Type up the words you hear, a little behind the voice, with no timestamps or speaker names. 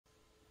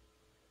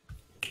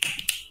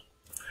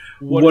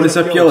What is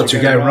up, yo? It's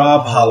your guy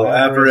Rob, Hollow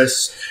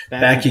Avarice,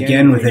 back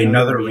again with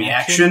another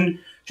reaction.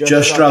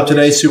 Just dropped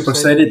today, super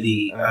excited.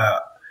 The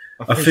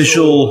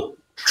official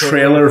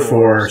trailer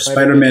for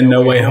Spider-Man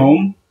No Way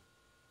Home.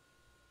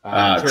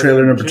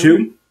 Trailer number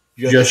 2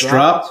 just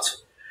dropped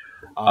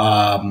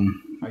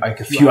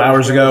like a few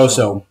hours ago,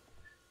 so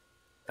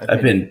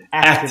I've been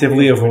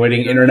actively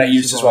avoiding internet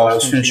uses while I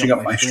was finishing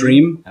up my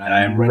stream, and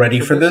I am ready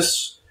for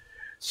this.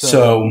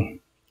 So,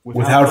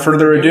 without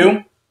further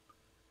ado,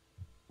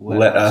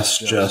 let us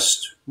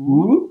just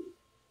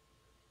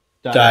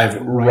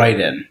dive right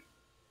in.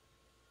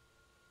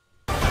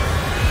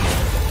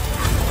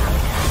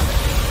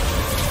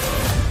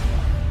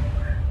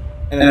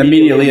 And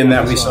immediately in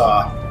that we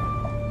saw...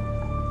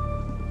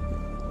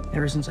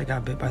 Ever since I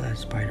got bit by that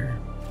spider,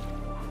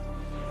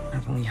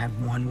 I've only had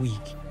 1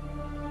 week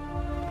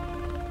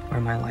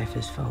where my life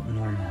has felt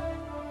normal.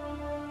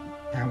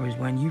 That was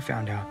when you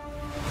found out.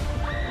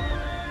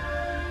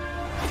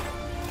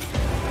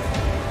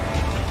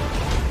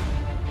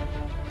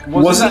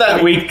 Wasn't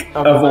that week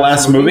of the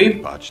last movie?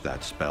 Botched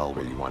that spell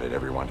where you wanted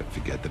everyone to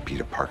forget the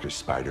Peter Parker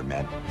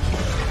Spider-Man.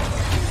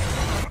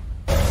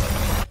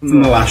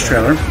 In the last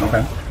trailer,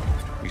 okay.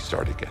 We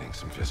started getting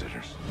some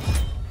visitors.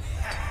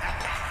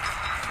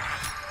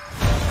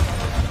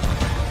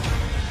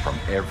 From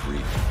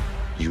every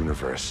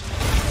universe.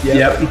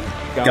 Yep.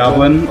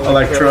 Goblin,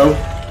 Electro,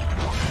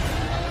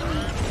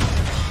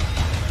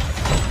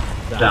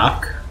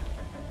 Doc.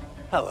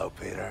 Hello,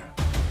 Peter.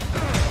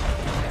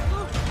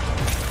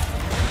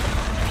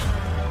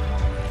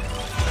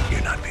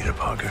 You're not Peter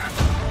Parker.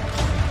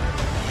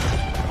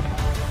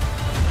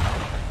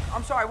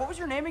 I'm sorry, what was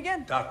your name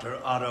again? Dr.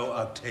 Otto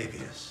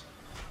Octavius.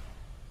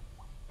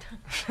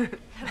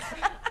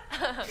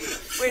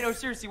 Wait, no,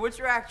 seriously, what's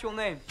your actual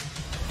name?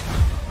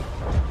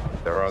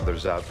 There are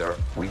others out there.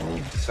 We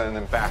need to send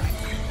them back.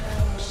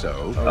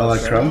 So,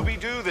 Electro.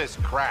 Scooby-Doo this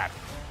crap.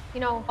 You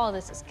know, all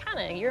this is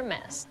kind of your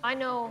mess. I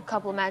know a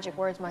couple of magic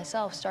words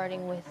myself,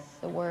 starting with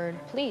the word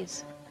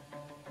please.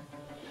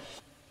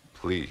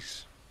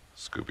 Please,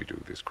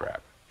 Scooby-Doo this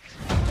crap.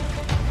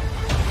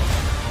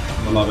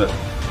 Love it.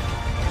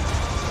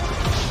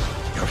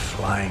 You're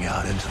flying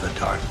out into the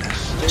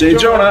darkness J.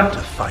 Jonah. to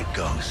fight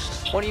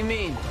ghosts. What do you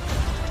mean?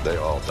 They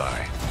all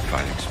die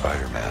fighting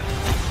Spider-Man.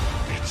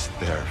 It's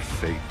their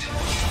fate.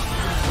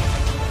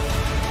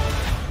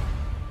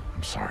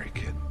 I'm sorry,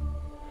 kid.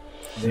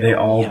 They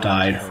all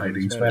died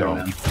fighting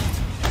Spider-Man.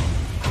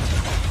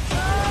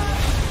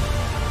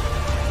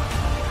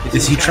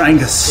 Is he trying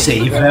to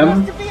save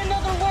them?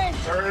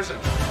 There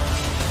isn't.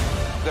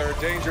 They're a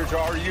danger to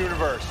our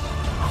universe.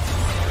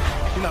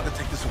 You're not gonna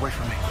take this away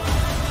from me.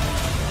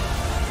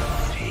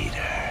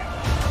 Peter,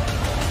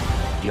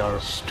 you're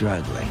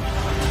struggling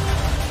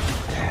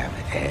to have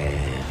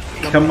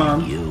everything Come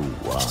on. you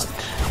want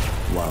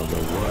while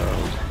the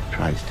world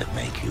tries to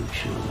make you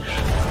choose.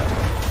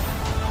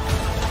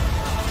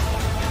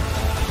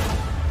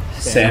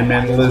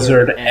 Sandman,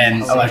 Lizard,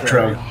 and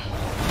Electro.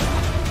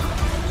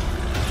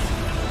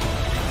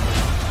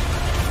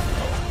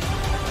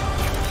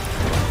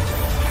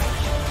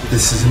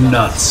 This is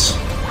nuts.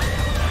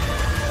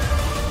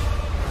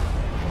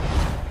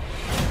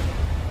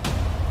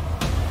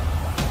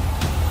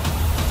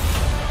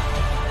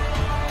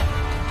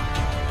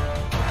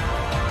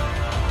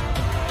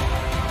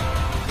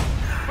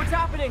 What's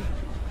happening?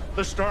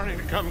 They're starting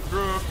to come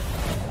through,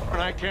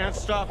 and I can't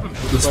stop them.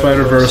 The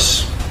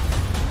Spider-Verse.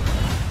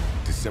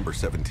 December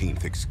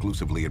 17th,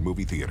 exclusively in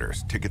movie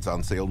theaters. Tickets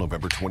on sale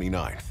November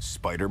 29th.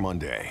 Spider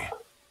Monday.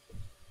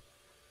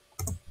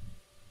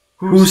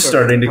 Who's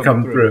starting to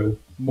come through?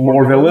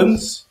 More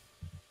villains?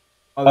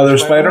 Other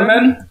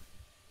Spider-Men?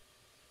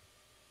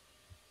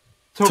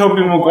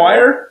 Tobey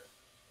Maguire?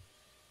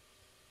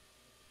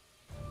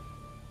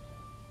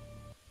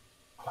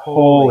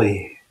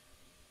 Holy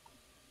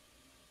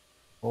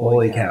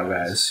cow,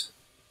 guys.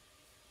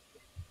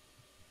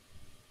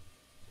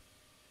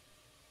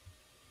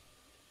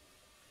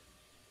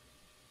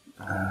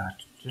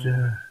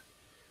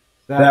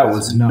 That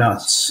was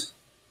nuts.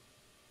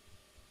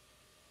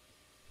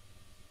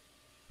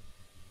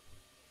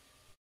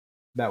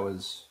 That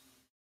was...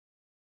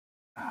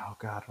 Oh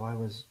god, why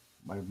was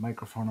my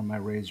microphone on my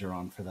Razor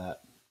on for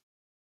that?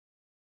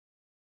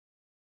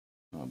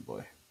 Oh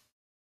boy.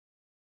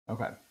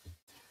 Okay.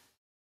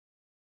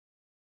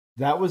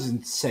 That was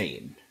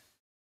insane.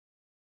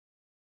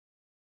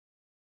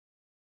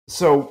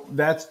 So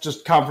that's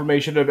just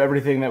confirmation of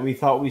everything that we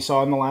thought we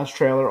saw in the last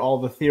trailer, all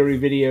the theory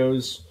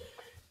videos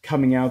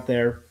coming out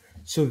there.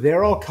 So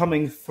they're all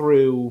coming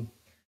through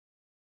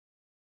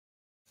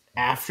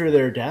after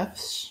their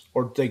deaths,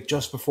 or like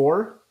just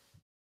before.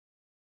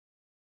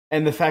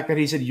 And the fact that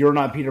he said, "You're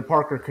not Peter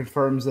Parker,"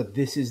 confirms that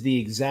this is the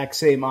exact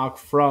same Ock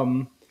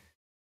from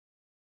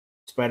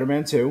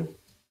Spider-Man 2.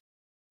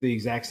 The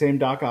exact same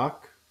Doc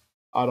Ock,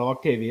 Otto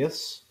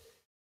Octavius.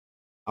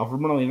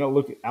 Alfred Molina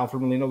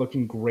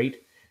looking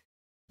great.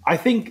 I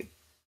think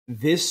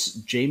this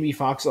Jamie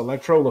Foxx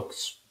Electro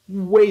looks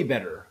way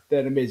better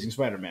than Amazing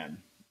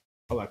Spider-Man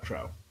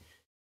Electro.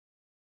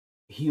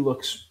 He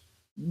looks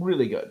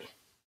Really good.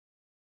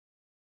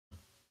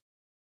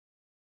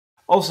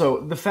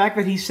 Also, the fact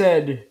that he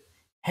said,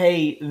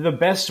 hey, the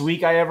best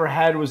week I ever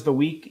had was the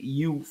week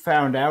you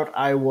found out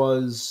I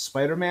was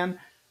Spider-Man,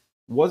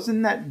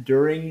 wasn't that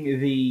during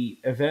the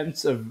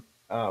events of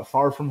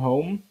Far From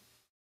Home?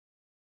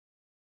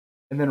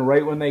 And then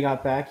right when they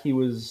got back, he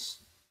was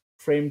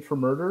framed for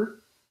murder?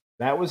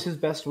 That was his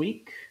best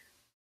week?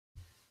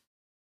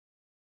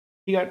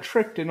 He got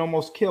tricked and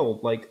almost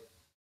killed, like,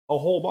 a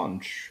whole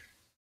bunch.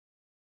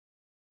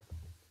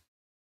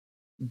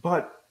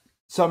 But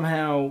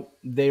somehow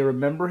they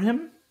remember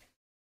him?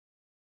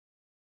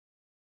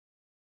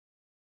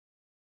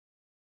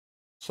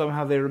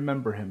 Somehow they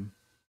remember him.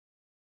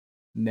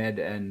 Ned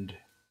and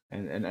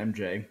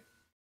MJ.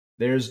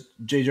 There's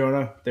J.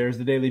 Jonah. There's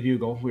the Daily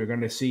Bugle. We're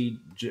going to see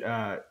J.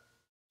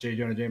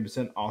 Jonah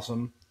Jameson.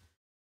 Awesome.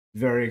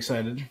 Very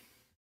excited.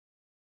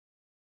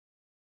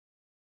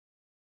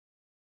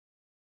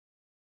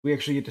 We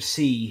actually get to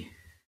see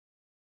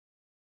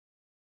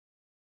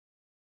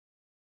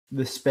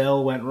the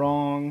spell went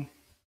wrong,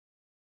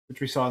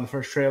 which we saw in the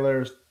first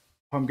trailers.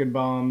 Pumpkin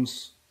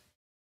bombs.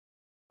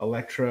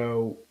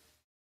 Electro.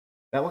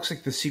 That looks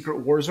like the Secret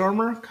Wars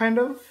armor, kind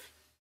of.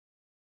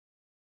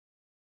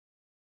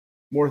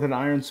 More than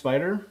Iron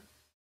Spider.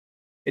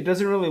 It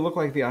doesn't really look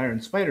like the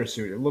Iron Spider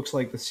suit. It looks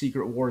like the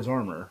Secret Wars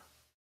armor.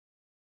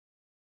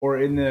 Or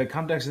in the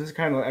context, this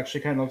kind of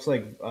looks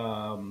like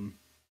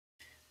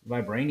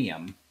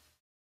vibranium.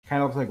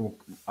 Kind of looks like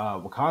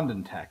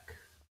Wakandan tech.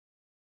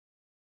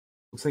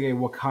 Looks like a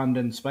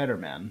Wakandan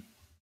Spider-Man.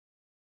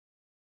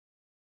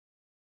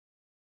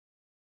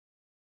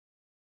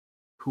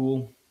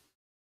 Cool.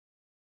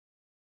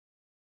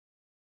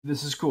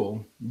 This is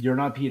cool. You're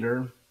not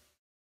Peter.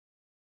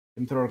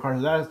 Him throw a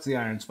card. That's the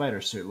Iron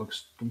Spider suit.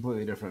 Looks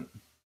completely different.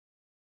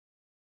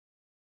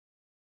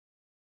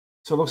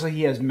 So it looks like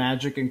he has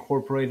magic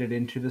incorporated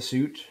into the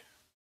suit.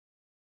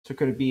 So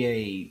could it be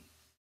a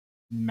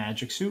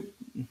magic suit?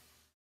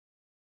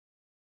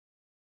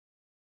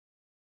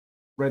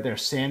 Right there,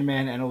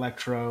 Sandman and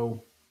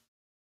Electro.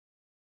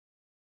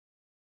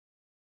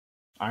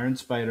 Iron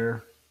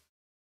Spider.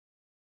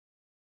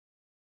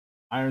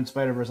 Iron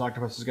Spider vs.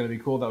 Octopus is going to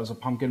be cool. That was a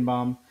pumpkin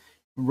bomb.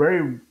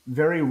 Very,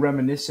 very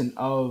reminiscent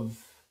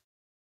of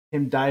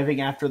him diving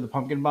after the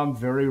pumpkin bomb.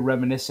 Very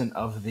reminiscent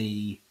of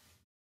the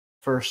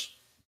first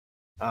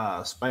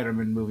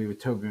Spider-Man movie with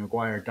Tobey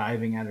Maguire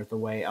diving out of the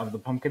way of the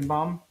pumpkin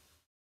bomb.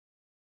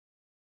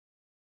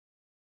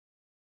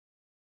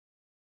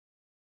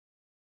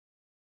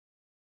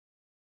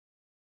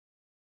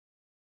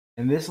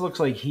 And this looks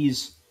like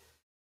he's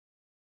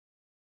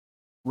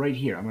right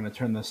here. I'm going to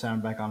turn the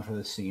sound back on for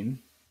this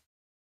scene.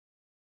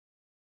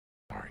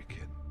 Sorry,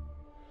 kid.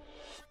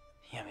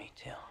 Yeah, me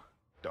too.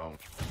 Don't.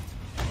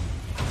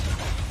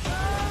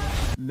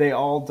 They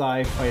all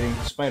die fighting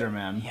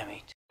Spider-Man. Yeah,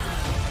 me too.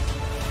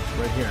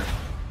 Right here.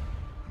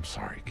 I'm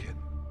sorry, kid.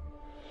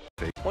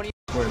 Where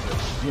is it?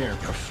 Here.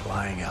 You're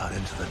flying out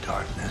into the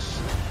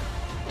darkness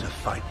to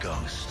fight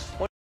ghosts.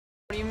 What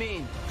do you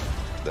mean?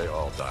 They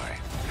all die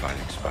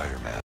fighting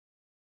Spider-Man.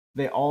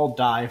 They all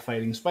die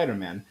fighting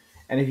Spider-Man.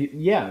 And if you,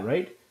 yeah,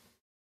 right?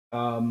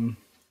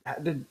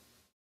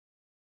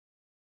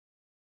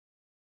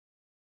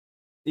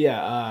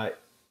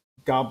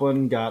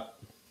 Goblin got,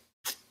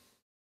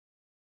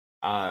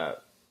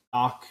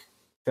 Ock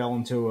fell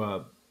into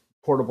a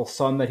portable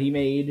sun that he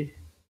made.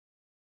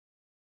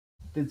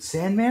 Did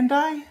Sandman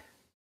die?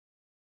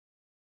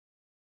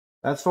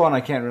 That's the one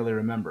I can't really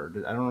remember.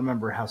 I don't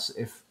remember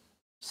if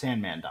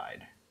Sandman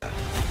died.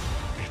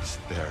 It's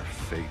their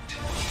fate.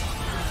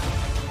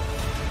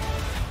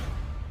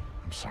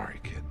 I'm sorry,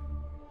 kid.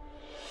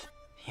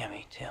 Yeah,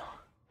 me too.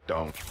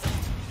 Don't.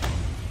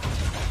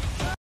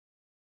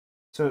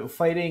 So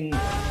fighting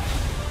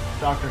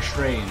Doctor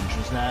Strange,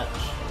 is that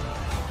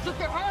Look,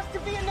 there has to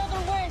be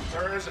another way.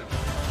 There isn't.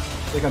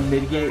 like a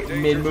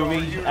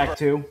mid-movie, Act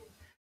 2?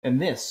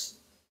 And this,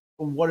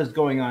 what is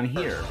going on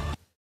here?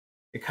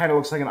 It kind of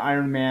looks like an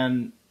Iron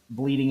Man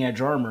bleeding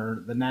edge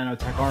armor, the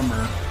nanotech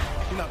armor.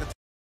 You're not gonna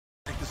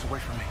take this away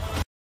from me.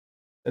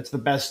 That's the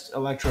best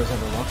Electro's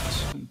ever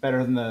looked.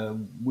 Better than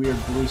the weird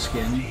blue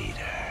skin.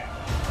 Peter.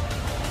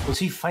 Was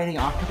he fighting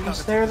You're not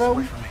Octopus gonna there, take this though?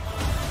 away from me.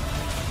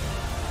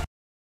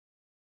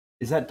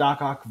 Is that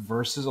Doc Ock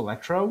versus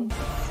Electro?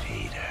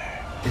 Peter.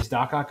 Is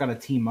Doc Ock gonna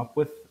team up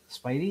with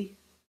Spidey?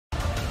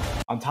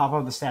 On top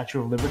of the Statue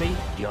of Liberty?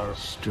 You're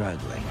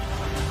struggling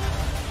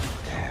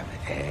to have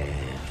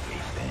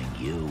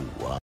everything you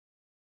want.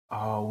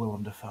 Oh,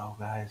 Willem Dafoe,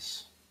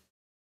 guys.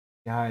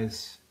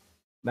 Guys,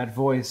 that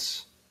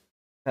voice.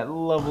 That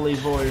lovely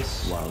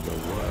voice. While the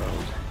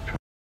world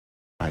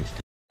tries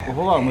to Well,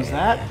 hold on, was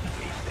that?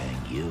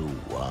 everything you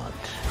want.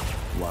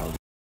 While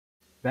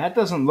That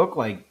doesn't look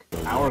like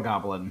our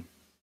Goblin.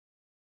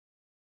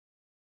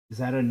 Is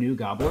that a new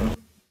Goblin?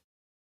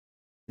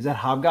 Is that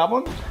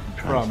Hobgoblin?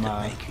 tries From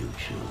to make you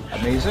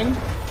choose. Amazing?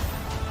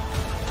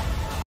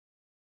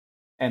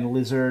 And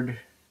Lizard,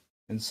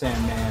 and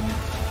Sandman,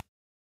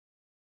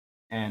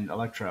 and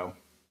Electro.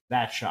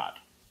 That shot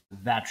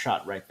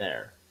right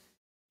there.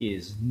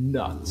 is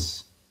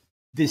nuts.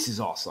 This is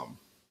awesome.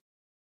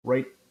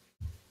 Right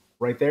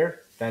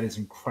there, that is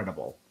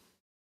incredible.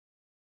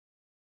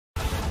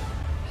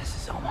 This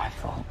is all my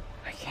fault.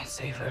 I can't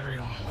save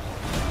everyone.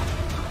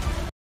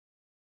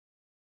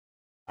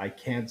 I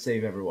can't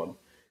save everyone.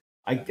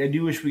 I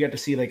do wish we got to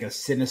see like a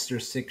Sinister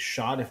Six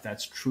shot if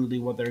that's truly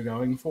what they're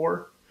going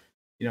for.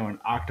 You know, an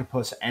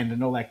octopus and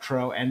an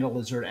Electro and a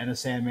lizard and a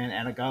Sandman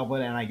and a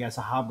goblin and I guess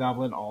a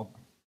hobgoblin all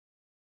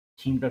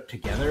teamed up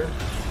together.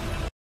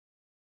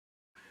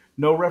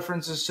 No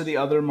references to the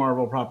other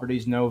Marvel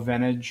properties. No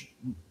Venom,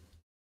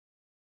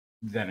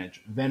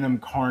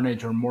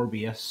 Carnage, or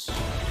Morbius.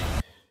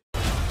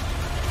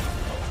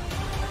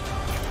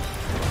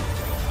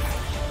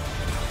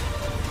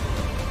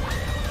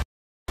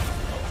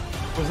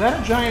 Was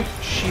that a giant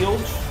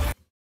shield?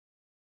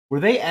 Were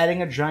they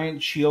adding a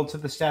giant shield to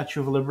the Statue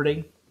of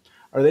Liberty?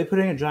 Are they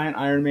putting a giant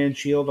Iron Man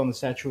shield on the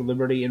Statue of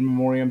Liberty in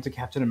memoriam to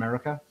Captain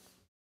America?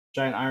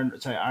 Captain America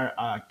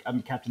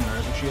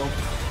shield?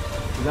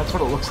 Because that's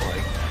what it looks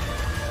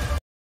like.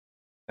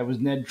 That was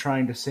Ned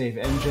trying to save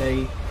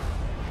MJ.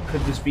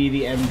 Could this be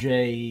the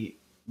MJ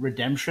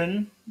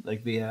redemption?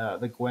 Like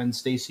the Gwen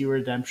Stacy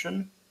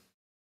redemption?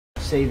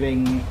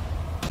 Saving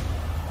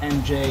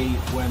MJ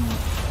when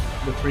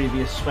the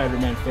previous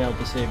Spider-Man failed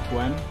to save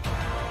Gwen?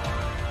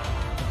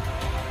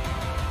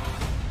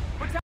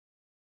 What's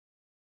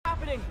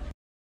happening?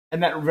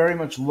 And that very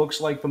much looks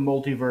like the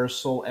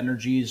multiversal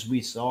energies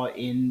we saw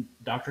in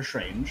Doctor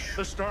Strange.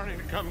 They're starting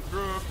to come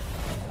through,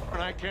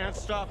 and I can't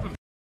stop them.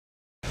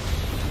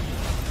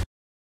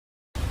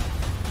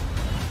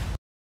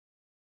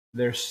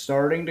 They're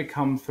starting to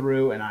come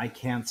through, and I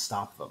can't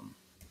stop them.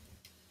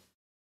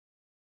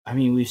 I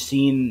mean, we've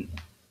seen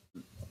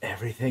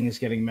everything is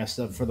getting messed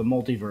up for the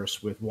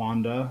multiverse with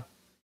Wanda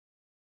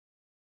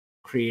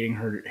creating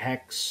her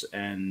hex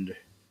and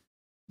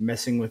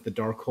messing with the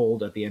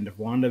Darkhold at the end of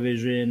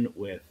WandaVision,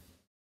 with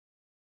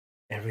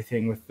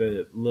everything with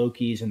the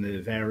Lokis and the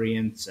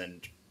variants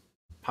and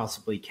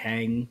possibly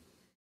Kang.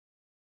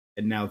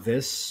 And now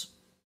this.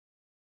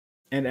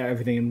 And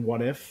everything in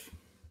What If.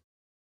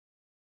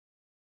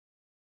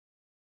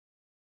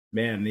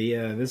 Man,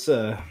 this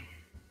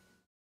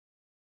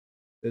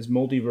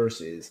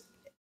multiverse is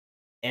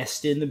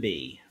est in the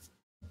B.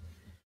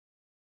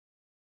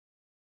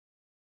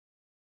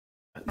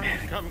 But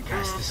man,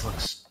 guys, this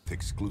looks...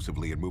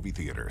 Exclusively in movie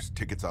theaters.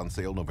 Tickets on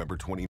sale November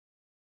 20.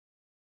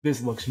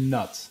 This looks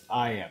nuts.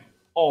 I am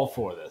all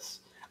for this.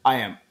 I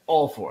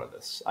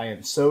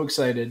am so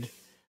excited.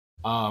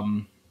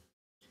 When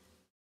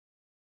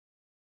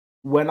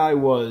I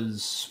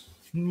was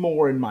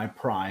more in my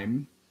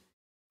prime,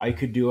 I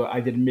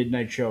did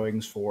midnight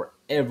showings for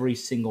every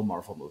single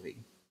Marvel movie.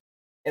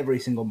 Every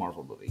single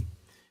Marvel movie.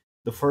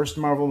 The first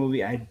Marvel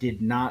movie I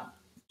did not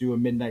do a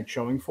midnight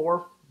showing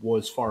for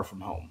was Far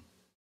From Home.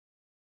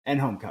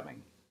 And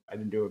Homecoming. I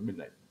didn't do a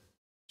midnight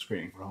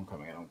screening for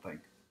Homecoming, I don't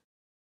think.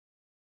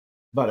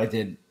 But I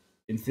did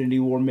Infinity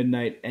War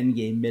midnight,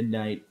 Endgame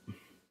midnight,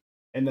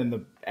 and then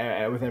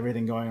with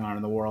everything going on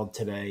in the world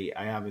today,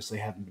 I obviously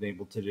haven't been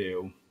able to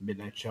do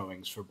midnight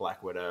showings for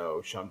Black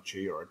Widow,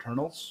 Shang-Chi, or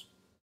Eternals.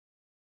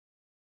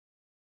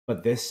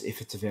 But this, if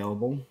it's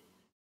available,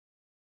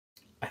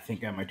 I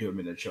think I might do a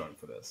midnight showing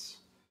for this.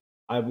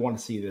 I want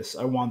to see this.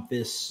 I want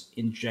this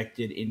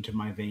injected into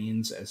my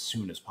veins as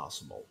soon as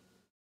possible.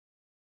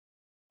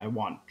 I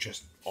want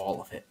just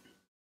all of it.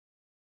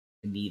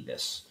 I need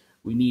this.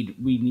 We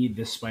need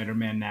this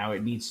Spider-Man now.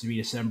 It needs to be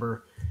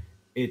December.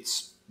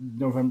 It's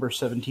November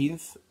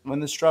 17th when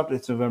this dropped.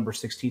 It's November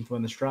 16th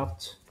when this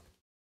dropped.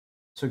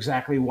 So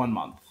exactly 1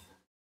 month.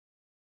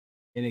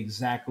 In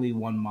exactly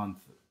 1 month.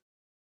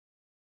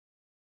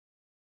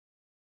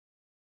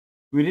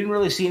 We didn't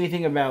really see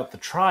anything about the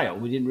trial.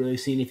 We didn't really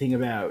see anything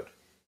about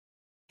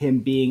him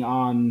being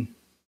on...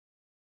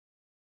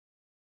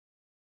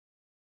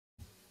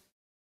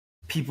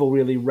 people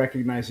really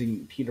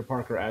recognizing Peter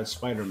Parker as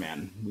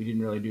Spider-Man. We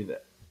didn't really do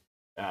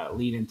that,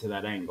 lead into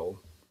that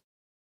angle.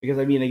 Because,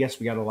 I mean, I guess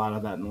we got a lot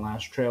of that in the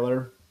last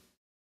trailer,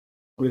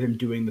 with him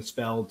doing the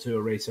spell to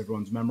erase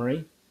everyone's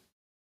memory.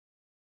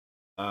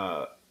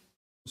 So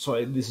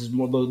this is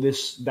more,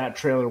 that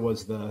trailer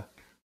was the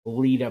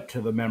lead up to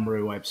the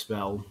memory wipe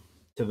spell,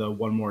 to the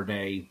One More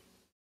Day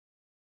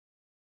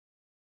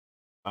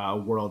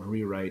world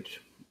rewrite.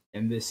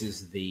 And this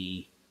is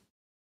the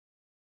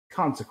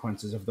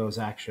consequences of those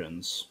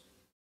actions.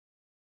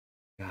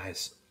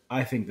 Guys,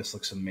 I think this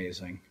looks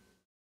amazing.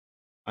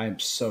 I am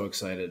so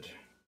excited.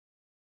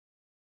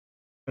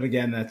 But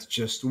again, that's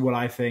just what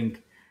I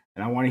think,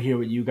 and I want to hear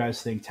what you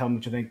guys think. Tell me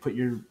what you think. Put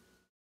your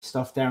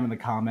stuff down in the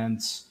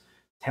comments.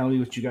 Tell me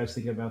what you guys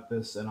think about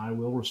this, and I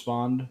will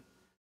respond.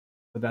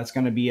 But that's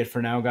going to be it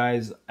for now,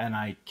 guys, and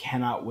I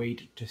cannot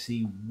wait to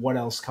see what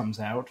else comes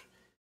out,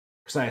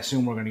 because I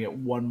assume we're going to get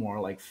one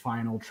more,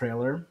 final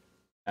trailer.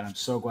 And I'm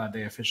so glad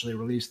they officially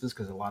released this,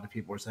 because a lot of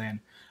people were saying,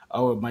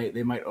 "Oh,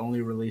 they might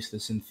only release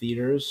this in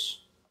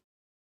theaters."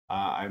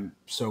 I'm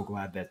so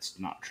glad that's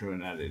not true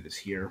and that it is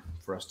here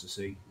for us to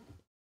see.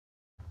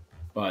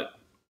 But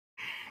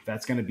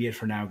that's going to be it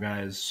for now,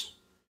 guys.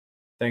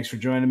 Thanks for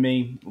joining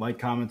me. Like,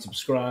 comment,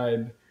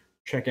 subscribe.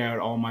 Check out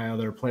all my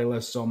other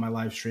playlists, all my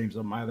live streams,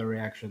 all my other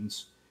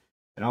reactions.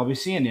 And I'll be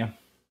seeing you.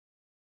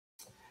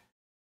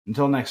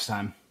 Until next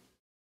time.